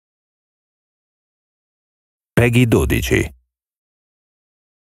Peggy 12. In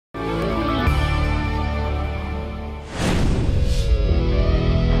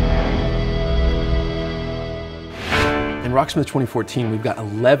Rocksmith 2014, we've got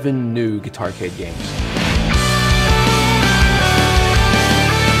 11 new Guitarcade games.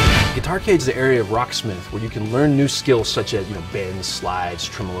 Guitarcade is the area of Rocksmith where you can learn new skills such as bends, slides,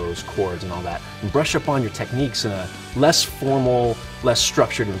 tremolos, chords, and all that, and brush up on your techniques in a less formal, less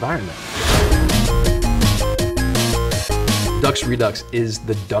structured environment. Ducks Redux is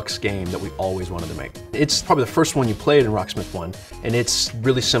the Ducks game that we always wanted to make. It's probably the first one you played in Rocksmith 1, and it's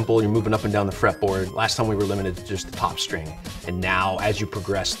really simple. You're moving up and down the fretboard. Last time we were limited to just the top string, and now as you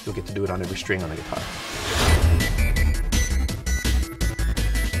progress, you'll get to do it on every string on the guitar.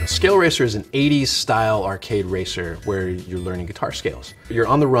 Scale Racer is an 80s style arcade racer where you're learning guitar scales. You're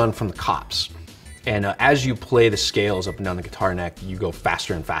on the run from the cops. And as you play the scales up and down the guitar neck, you go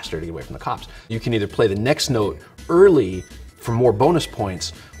faster and faster to get away from the cops. You can either play the next note early for more bonus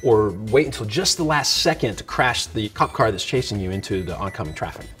points, or wait until just the last second to crash the cop car that's chasing you into the oncoming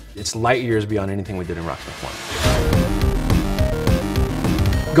traffic. It's light years beyond anything we did in Rocksmith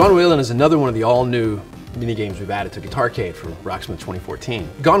 1. Gone Whalin' is another one of the all-new mini games we've added to Guitarcade for Rocksmith 2014.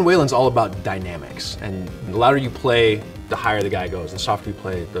 Gone Whalin's all about dynamics, and the louder you play, the higher the guy goes. The softer you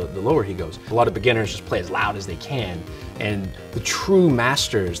play, the lower he goes. A lot of beginners just play as loud as they can, and the true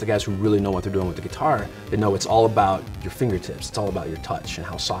masters, the guys who really know what they're doing with the guitar, they know it's all about your fingertips. It's all about your touch and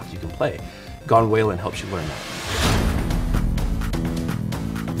how soft you can play. Gone Whalin' helps you learn that.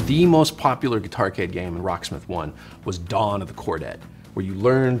 The most popular Guitarcade game in Rocksmith 1 was Dawn of the Chorded, where you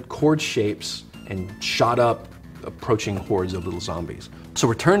learned chord shapes and shot up approaching hordes of little zombies. So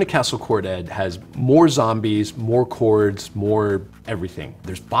Return to Castle Chorded has more zombies, more chords, more everything.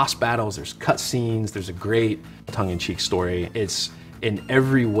 There's boss battles, there's cutscenes, there's a great tongue-in-cheek story. It's in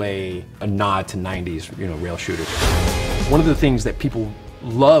every way a nod to 90s, rail shooters. One of the things that people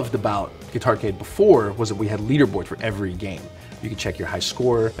loved about Guitarcade before was that we had leaderboards for every game. You could check your high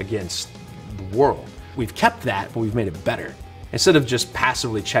score against the world. We've kept that, but we've made it better. Instead of just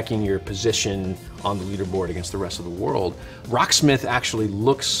passively checking your position on the leaderboard against the rest of the world, Rocksmith actually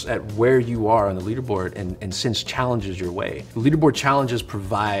looks at where you are on the leaderboard and sends challenges your way. The leaderboard challenges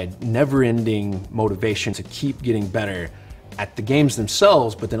provide never-ending motivation to keep getting better at the games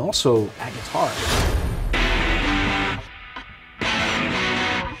themselves, but then also at guitar.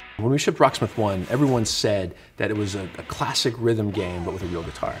 When we shipped Rocksmith 1, everyone said that it was a classic rhythm game, but with a real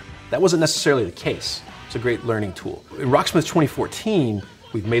guitar. That wasn't necessarily the case. It's a great learning tool. In Rocksmith 2014,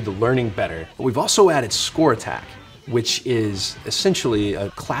 we've made the learning better, but we've also added Score Attack, which is essentially a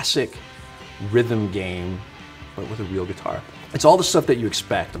classic rhythm game, but with a real guitar. It's all the stuff that you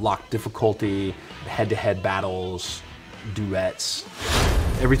expect: locked difficulty, head-to-head battles, duets.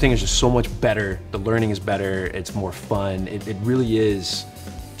 Everything is just so much better. The learning is better, it's more fun. It really is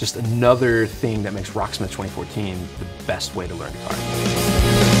just another thing that makes Rocksmith 2014 the best way to learn guitar.